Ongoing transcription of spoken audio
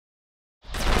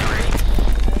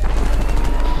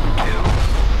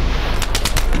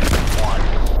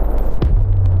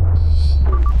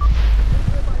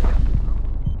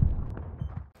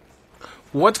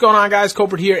What's going on, guys?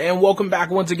 Kulprit here, and welcome back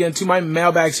once again to my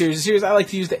mailbag series. A series I like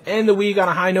to use to end the week on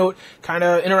a high note, kind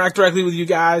of interact directly with you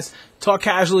guys, talk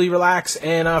casually, relax,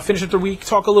 and finish up the week,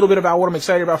 talk a little bit about what I'm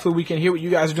excited about for the weekend, hear what you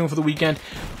guys are doing for the weekend.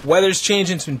 Weather's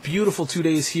changing. It's been beautiful 2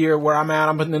 days here where I'm at.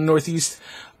 I'm in the Northeast.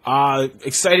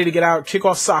 Excited to get out, kick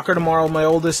off soccer tomorrow with my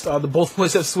oldest. Both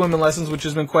boys have swimming lessons, which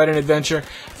has been quite an adventure.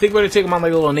 I think we're going to take them on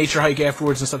like a little nature hike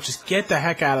afterwards and stuff. Just get the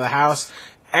heck out of the house.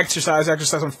 Exercise.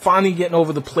 I'm finally getting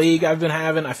over the plague I've been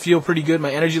having. I feel pretty good.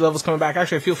 My energy level's coming back.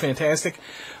 Actually, I feel fantastic.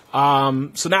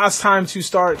 So now it's time to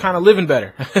start kind of living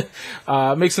better.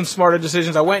 Make some smarter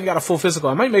decisions. I went and got a full physical.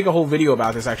 I might make a whole video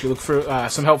about this, actually. Look for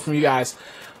some help from you guys.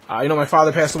 My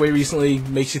father passed away recently.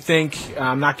 Makes you think.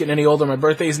 I'm not getting any older. My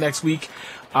birthday's next week.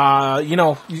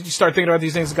 You start thinking about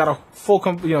these things. I got a full,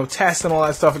 test and all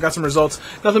that stuff. I got some results.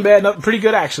 Nothing bad. Pretty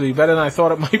good, actually. Better than I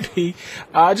thought it might be.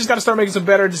 I just got to start making some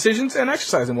better decisions and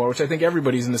exercising more, which I think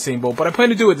everybody's in the same boat. But I plan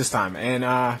to do it this time. And,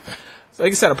 like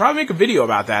I said, I'll probably make a video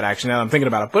about that, actually, now that I'm thinking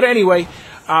about it. But anyway,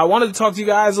 I wanted to talk to you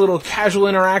guys, a little casual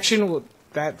interaction. Well,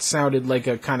 that sounded like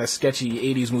a kind of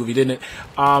sketchy 80s movie, didn't it?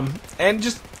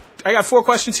 I got 4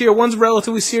 questions here. One's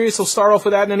relatively serious, so start off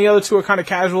with that, and then the other 2 are kind of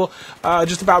casual,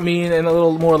 just about me and a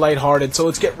little more lighthearted. So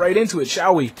let's get right into it,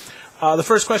 shall we? The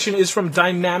first question is from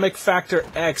Dynamic Factor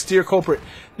X. Dear Kulprit,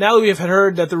 now that we have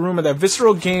heard that the rumor that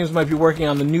Visceral Games might be working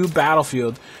on the new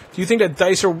Battlefield, do you think that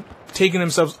DICE are taking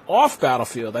themselves off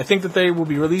Battlefield? I think that they will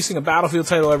be releasing a Battlefield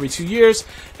title every 2 years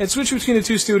and switch between the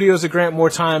 2 studios to grant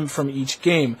more time from each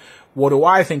game. What do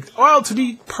I think? Well, to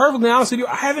be perfectly honest with you,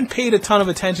 I haven't paid a ton of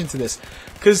attention to this,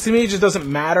 because to me it just doesn't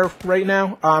matter right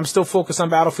now. I'm still focused on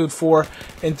Battlefield 4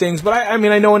 and things, but I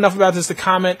know enough about this to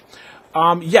comment.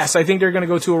 Yes, I think they're going to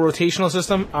go to a rotational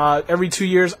system every 2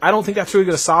 years. I don't think that's really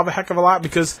going to solve a heck of a lot,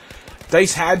 because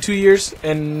DICE had 2 years,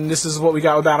 and this is what we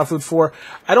got with Battlefield 4.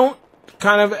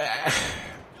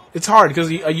 It's hard, because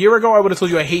a year ago I would have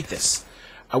told you I hate this.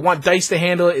 I want DICE to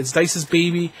handle it. It's DICE's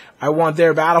baby. I want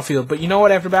their Battlefield. But you know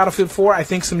what? After Battlefield 4, I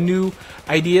think some new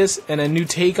ideas and a new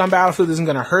take on Battlefield isn't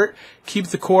going to hurt. Keep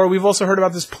the core. We've also heard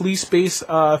about this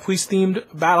police-themed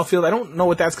Battlefield. I don't know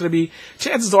what that's going to be.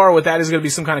 Chances are what that is going to be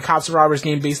some kind of cops and robbers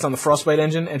game based on the Frostbite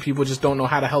engine, and people just don't know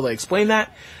how the hell to explain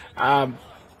that.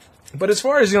 But as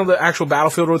far as, the actual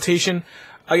Battlefield rotation,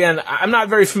 again, I'm not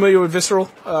very familiar with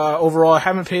Visceral overall. I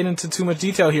haven't paid into too much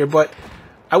detail here, but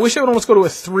I wish I would almost go to a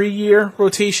 3-year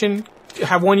rotation,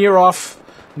 have 1 year off,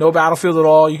 no Battlefield at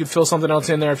all. You could fill something else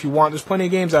in there if you want. There's plenty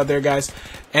of games out there, guys.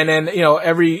 And then,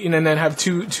 and then have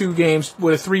two games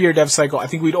with a 3-year dev cycle. I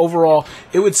think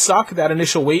it would suck, that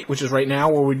initial wait, which is right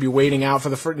now, where we'd be waiting out for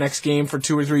the next game for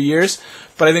 2 or 3 years.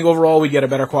 But I think overall we'd get a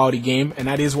better quality game, and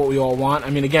that is what we all want.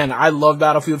 Again, I love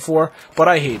Battlefield 4, but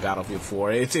I hate Battlefield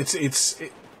 4.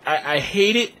 I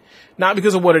hate it. Not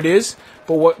because of what it is,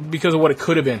 but because of what it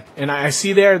could have been. And I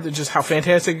see there just how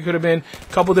fantastic it could have been.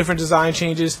 A couple different design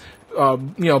changes,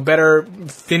 better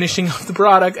finishing of the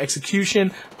product,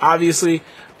 execution, obviously.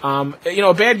 A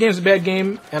bad game's a bad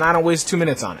game, and I don't waste 2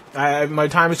 minutes on it. My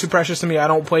time is too precious to me. I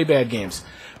don't play bad games.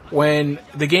 When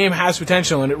the game has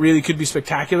potential and it really could be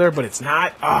spectacular, but it's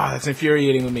not, that's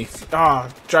infuriating with me.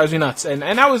 Drives me nuts. And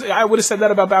I would have said that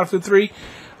about Battlefield 3.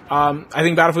 I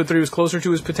think Battlefield 3 was closer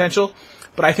to its potential.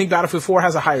 But I think Battlefield 4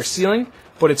 has a higher ceiling,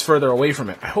 but it's further away from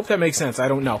it. I hope that makes sense. I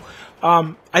don't know.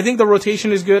 I think the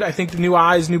rotation is good. I think the new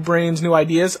eyes, new brains, new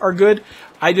ideas are good.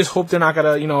 I just hope they're not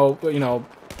gonna,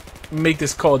 make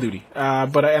this Call of Duty.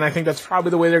 And I think that's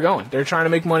probably the way they're going. They're trying to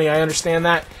make money. I understand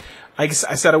that. Like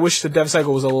I said, I wish the dev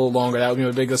cycle was a little longer. That would be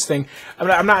the biggest thing.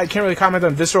 I can't really comment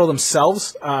on Visceral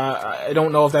themselves. I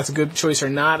don't know if that's a good choice or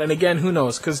not. And again, who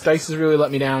knows? Because DICE has really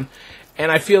let me down. And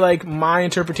I feel like my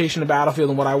interpretation of Battlefield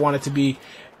and what I want it to be,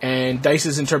 and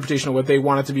DICE's interpretation of what they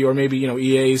want it to be, or maybe,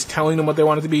 EA's telling them what they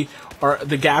want it to be,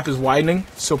 the gap is widening,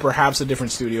 so perhaps a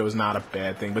different studio is not a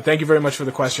bad thing. But thank you very much for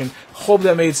the question. Hope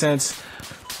that made sense.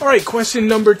 Alright, question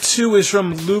number 2 is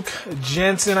from Luke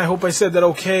Jensen. I hope I said that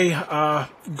okay.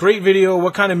 Great video.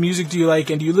 What kind of music do you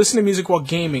like, and do you listen to music while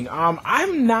gaming?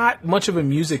 I'm not much of a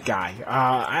music guy.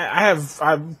 I have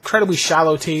incredibly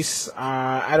shallow tastes.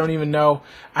 I don't even know.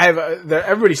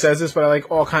 Everybody says this, but I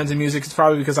like all kinds of music. It's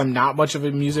probably because I'm not much of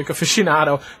a music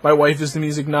aficionado. My wife is the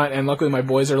music nut, and luckily my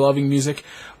boys are loving music.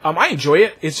 I enjoy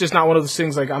it. It's just not one of those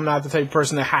things, like, I'm not the type of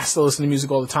person that has to listen to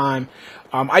music all the time.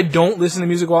 I don't listen to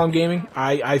music while I'm gaming.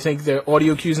 I think the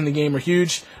audio cues in the game are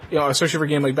huge, especially for a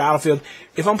game like Battlefield.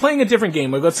 If I'm playing a different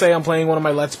game, like let's say I'm playing one of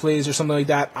my Let's Plays or something like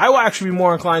that, I will actually be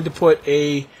more inclined to put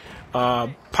a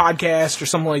podcast or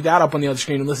something like that up on the other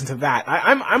screen and listen to that.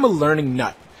 I'm a learning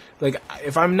nut. Like,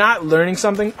 if I'm not learning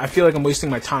something, I feel like I'm wasting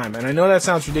my time. And I know that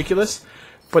sounds ridiculous,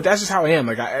 But that's just how I am.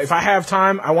 Like, if I have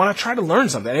time, I want to try to learn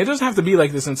something. And it doesn't have to be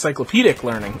like this encyclopedic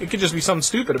learning. It could just be something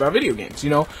stupid about video games, you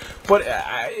know? But,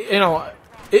 you know,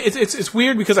 it's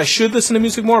weird because I should listen to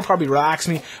music more. It'd probably relax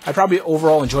me. I'd probably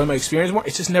overall enjoy my experience more.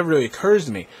 It just never really occurs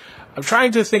to me. I'm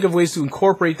trying to think of ways to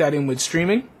incorporate that in with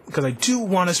streaming because I do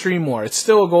want to stream more. It's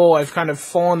still a goal. I've kind of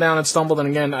fallen down and stumbled. And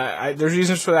again, there's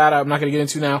reasons for that I'm not going to get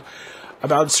into now.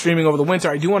 About streaming over the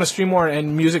winter. I do want to stream more,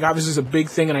 and music obviously is a big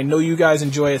thing, and I know you guys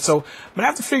enjoy it, so I'm going to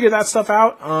have to figure that stuff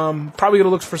out. Probably going to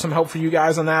look for some help for you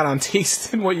guys on that, on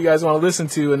taste and what you guys want to listen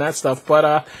to and that stuff,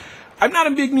 but I'm not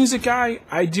a big music guy.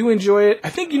 I do enjoy it. I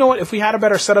think, you know what, if we had a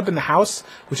better setup in the house,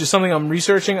 which is something I'm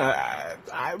researching,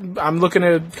 I'm looking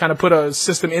to kind of put a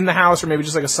system in the house, or maybe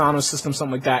just like a Sonos system,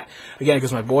 something like that. Again,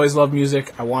 because my boys love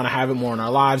music. I want to have it more in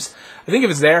our lives. I think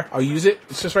if it's there, I'll use it.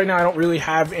 It's just right now I don't really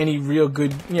have any real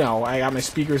good, you know, I got my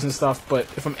speakers and stuff, but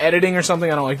if I'm editing or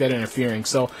something, I don't like that interfering.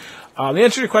 So the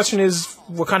answer to your question is,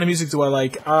 what kind of music do I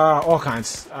like? All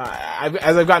kinds.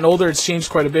 As I've gotten older, it's changed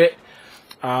quite a bit.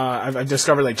 I've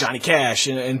discovered like Johnny Cash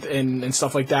and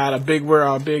stuff like that. We're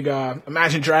a big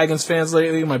Imagine Dragons fans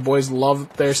lately. My boys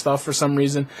love their stuff for some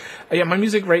reason. Yeah, my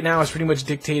music right now is pretty much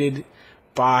dictated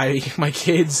by my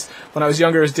kids. When I was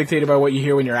younger, it was dictated by what you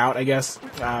hear when you're out, I guess.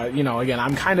 You know, again,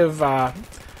 I'm kind of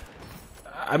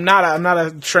I'm not a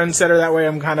trendsetter that way.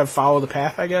 I'm kind of follow the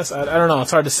path, I guess. I don't know.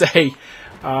 It's hard to say.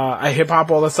 I hip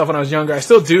hop all that stuff when I was younger. I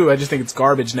still do. I just think it's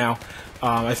garbage now.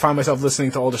 I find myself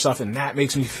listening to older stuff, and that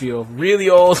makes me feel really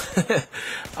old.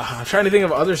 I'm trying to think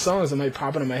of other songs that might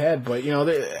pop into my head, but, you know,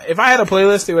 if I had a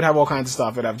playlist, it would have all kinds of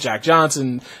stuff. It'd have Jack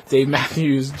Johnson, Dave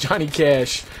Matthews, Johnny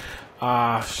Cash,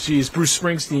 Bruce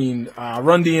Springsteen,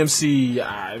 Run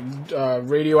DMC,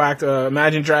 Radioactive,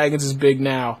 Imagine Dragons is big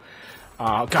now.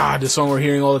 God, the song we're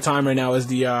hearing all the time right now is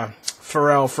the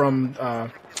Pharrell from...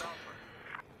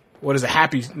 what is the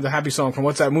happy song from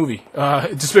what's that movie?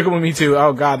 Despicable Me 2.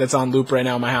 Oh god, that's on loop right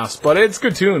now in my house. But it's a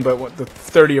good tune, but what, the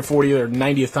 30th or 40th or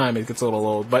 90th time it gets a little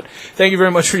old. But thank you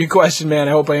very much for your question, man.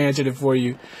 I hope I answered it for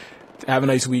you. Have a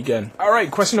nice weekend.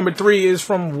 Alright, question number 3 is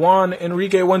from Juan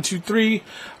Enrique123.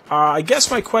 I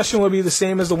guess my question would be the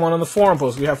same as the one on the forum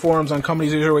post. We have forums on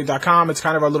companies08.com. It's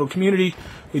kind of our little community.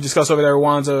 We discuss over there.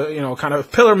 Juan's a, you know, kind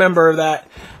of pillar member of that.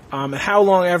 And how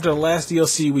long after the last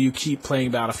DLC will you keep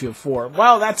playing Battlefield 4?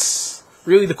 Well, that's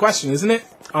really the question, isn't it?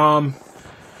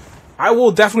 I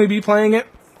will definitely be playing it.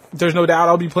 There's no doubt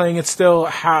I'll be playing it still,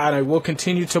 and I will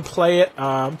continue to play it.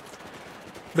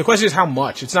 The question is how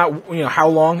much. It's not, you know, how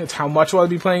long. It's how much will I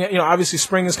be playing it. You know, obviously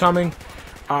spring is coming.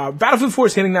 Battlefield 4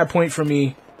 is hitting that point for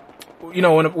me. You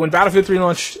know, when Battlefield 3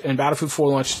 launched and Battlefield 4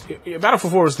 launched,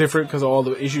 Battlefield 4 was different because of all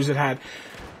the issues it had.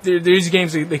 These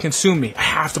games, they consume me. I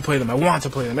have to play them. I want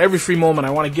to play them. Every free moment, I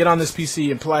want to get on this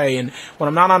PC and play. And when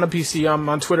I'm not on the PC, I'm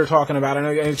on Twitter talking about it.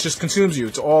 And it just consumes you.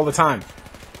 It's all the time.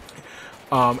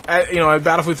 You know,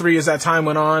 Battlefield 3, as that time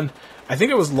went on, I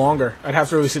think it was longer. I'd have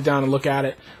to really sit down and look at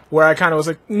it. Where I kind of was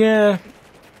like, yeah,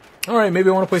 all right,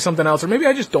 maybe I want to play something else. Or maybe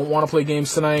I just don't want to play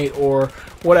games tonight or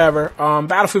whatever.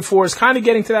 Battlefield 4 is kind of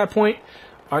getting to that point.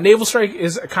 Naval Strike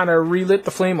is kind of relit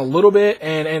the flame a little bit,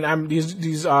 and I'm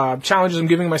these challenges I'm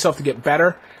giving myself to get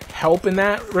better help in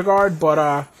that regard.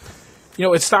 But you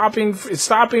know, it's stopping. It's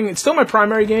still my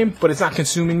primary game, but it's not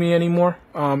consuming me anymore.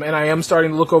 And I am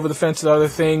starting to look over the fence at other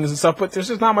things and stuff. But there's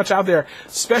just not much out there,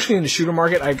 especially in the shooter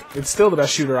market. It's still the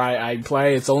best shooter I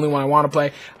play. It's the only one I want to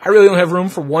play. I really don't have room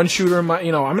for one shooter.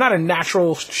 You know, I'm not a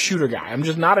natural shooter guy. I'm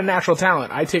just not a natural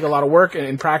talent. I take a lot of work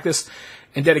and practice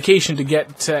and dedication to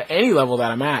get to any level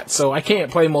that I'm at. So I can't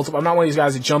play multiple. I'm not one of these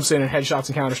guys that jumps in and headshots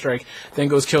in Counter-Strike, then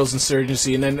goes kills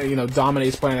Insurgency, and then, you know,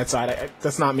 dominates planet side.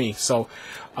 That's not me. So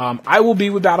I will be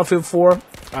with Battlefield 4.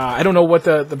 I don't know what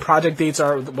the project dates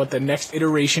are, what the next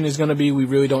iteration is going to be. We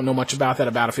really don't know much about that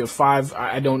at Battlefield 5.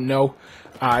 I don't know.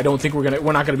 I don't think we're not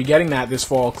going to be getting that this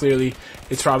fall. Clearly,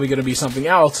 it's probably going to be something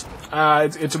else.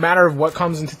 It's a matter of what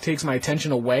comes and takes my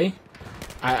attention away.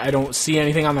 I don't see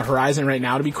anything on the horizon right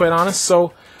now, to be quite honest.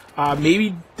 So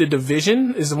maybe The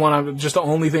Division is the one. Just the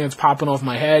only thing that's popping off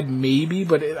my head, maybe.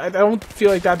 But I don't feel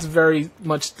like that's very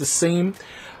much the same.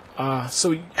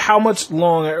 So how much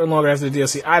longer after the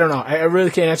DLC? I don't know. I really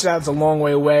can't answer that. It's a long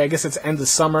way away. I guess it's end of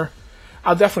summer.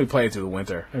 I'll definitely play it through the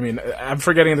winter. I mean, I'm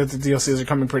forgetting that the DLCs are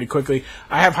coming pretty quickly.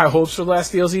 I have high hopes for the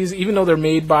last DLCs, even though they're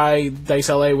made by DICE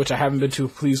LA, which I haven't been too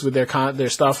pleased with their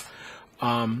stuff.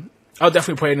 I'll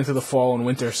definitely play it into the fall and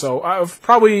winter. So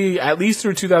probably at least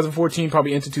through 2014,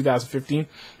 probably into 2015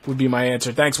 would be my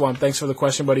answer. Thanks, Juan. Thanks for the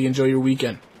question, buddy. Enjoy your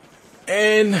weekend.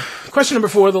 And question number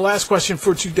 4, the last question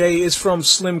for today, is from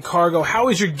Slim Cargo. How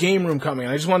is your game room coming?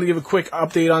 I just wanted to give a quick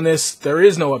update on this. There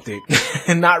is no update.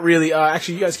 And not really.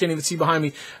 Actually, you guys can't even see behind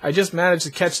me. I just managed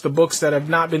to catch the books that have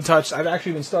not been touched. I've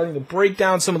actually been starting to break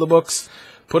down some of the books,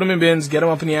 put them in bins, get them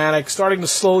up in the attic, starting to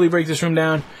slowly break this room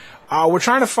down. We're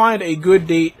trying to find a good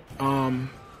date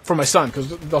for my son,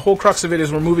 because the whole crux of it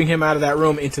is we're moving him out of that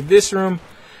room into this room.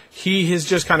 He has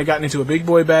just kind of gotten into a big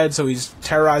boy bed, so he's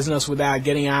terrorizing us with that,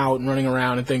 getting out and running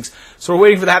around and things. So we're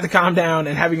waiting for that to calm down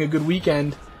and having a good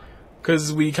weekend,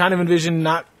 because we kind of envision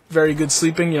not very good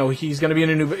sleeping. You know, he's going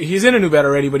to be he's in a new bed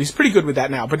already, but he's pretty good with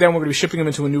that now. But then we're going to be shipping him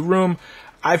into a new room.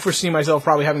 I foresee myself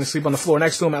probably having to sleep on the floor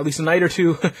next to him at least a night or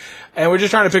two. And we're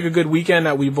just trying to pick a good weekend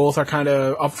that we both are kind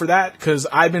of up for that, because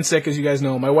I've been sick, as you guys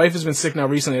know. My wife has been sick now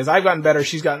recently. As I've gotten better,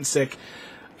 she's gotten sick.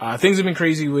 Things have been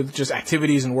crazy with just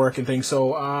activities and work and things,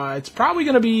 so it's probably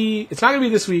going to be, it's not going to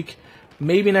be this week,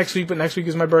 maybe next week, but next week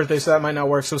is my birthday, so that might not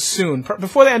work. So soon,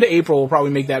 before the end of April, we'll probably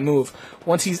make that move.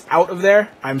 Once he's out of there,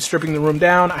 I'm stripping the room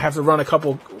down. I have to run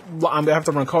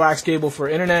coax cable for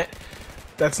internet.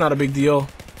 That's not a big deal.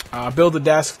 Build a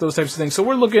desk, those types of things. So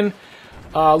we're looking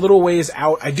a little ways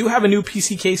out. I do have a new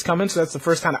PC case coming, so that's the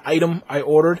first kind of item I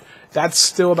ordered. That's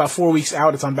still about 4 weeks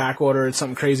out. It's on back order. It's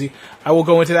something crazy. I will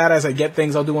go into that as I get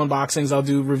things. I'll do unboxings. I'll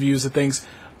do reviews of things.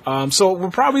 So we're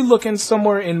probably looking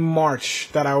somewhere in March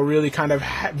that I'll really kind of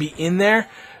be in there.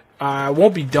 I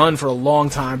won't be done for a long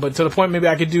time, but to the point maybe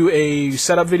I could do a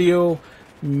setup video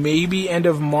maybe end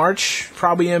of March.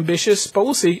 Probably ambitious, but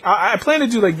we'll see. I plan to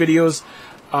do like videos,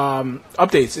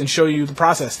 updates, and show you the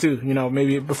process too. You know,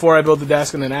 maybe before I build the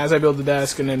desk, and then as I build the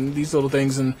desk, and then these little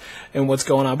things and what's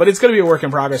going on. But it's going to be a work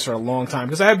in progress for a long time,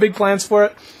 because I have big plans for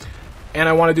it, and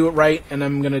I want to do it right, and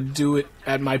I'm going to do it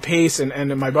at my pace and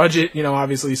at my budget, you know,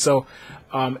 obviously. So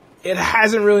it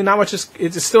hasn't really, not much,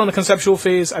 it's still in the conceptual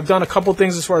phase. I've done a couple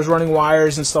things as far as running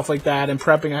wires and stuff like that, and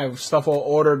prepping. I have stuff all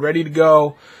ordered, ready to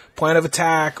go, plan of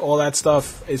attack, all that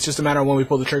stuff. It's just a matter of when we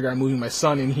pull the trigger. I'm moving my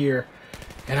son in here,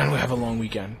 and I don't have a long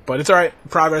weekend. But it's alright.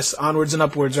 Progress, onwards and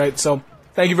upwards, right? So,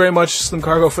 thank you very much, Slim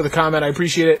Cargo, for the comment. I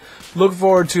appreciate it. Look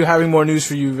forward to having more news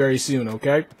for you very soon,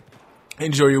 okay?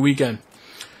 Enjoy your weekend.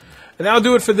 And that'll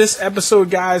do it for this episode,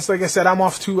 guys. Like I said, I'm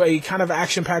off to a kind of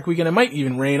action-packed weekend. It might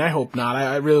even rain. I hope not.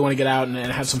 I really want to get out and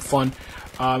have some fun.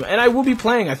 And I will be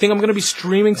playing. I think I'm going to be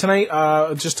streaming tonight,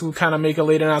 just to kind of make a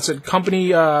late announcement.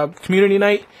 Community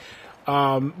night.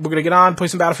 We're going to get on, play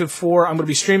some Battlefield 4. I'm going to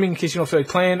be streaming in case you don't feel like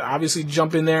playing. Obviously,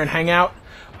 jump in there and hang out.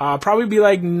 Probably be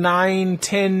like 9,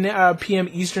 10 p.m.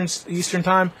 Eastern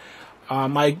time.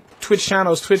 My Twitch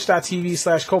channel is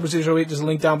twitch.tv/Kulprit08. There's a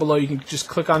link down below. You can just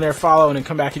click on there, follow, and then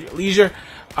come back at your leisure.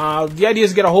 The idea is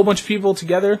to get a whole bunch of people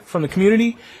together from the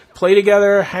community, play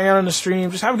together, hang out on the stream,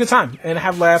 just have a good time, and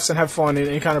have laughs and have fun,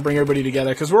 and kind of bring everybody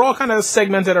together, because we're all kind of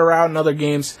segmented around in other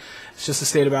games. It's just the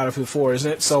state of Battlefield 4,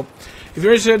 isn't it? So if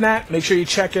you're interested in that, make sure you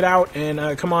check it out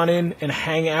and come on in and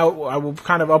hang out. I will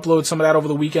kind of upload some of that over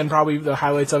the weekend, probably the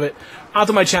highlights of it,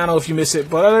 onto my channel if you miss it.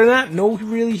 But other than that, no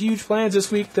really huge plans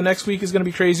this week. The next week is going to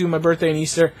be crazy with my birthday and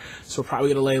Easter, so we're probably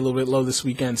going to lay a little bit low this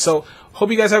weekend. So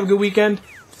hope you guys have a good weekend.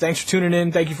 Thanks for tuning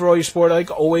in. Thank you for all your support,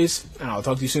 like always, and I'll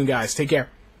talk to you soon, guys. Take care.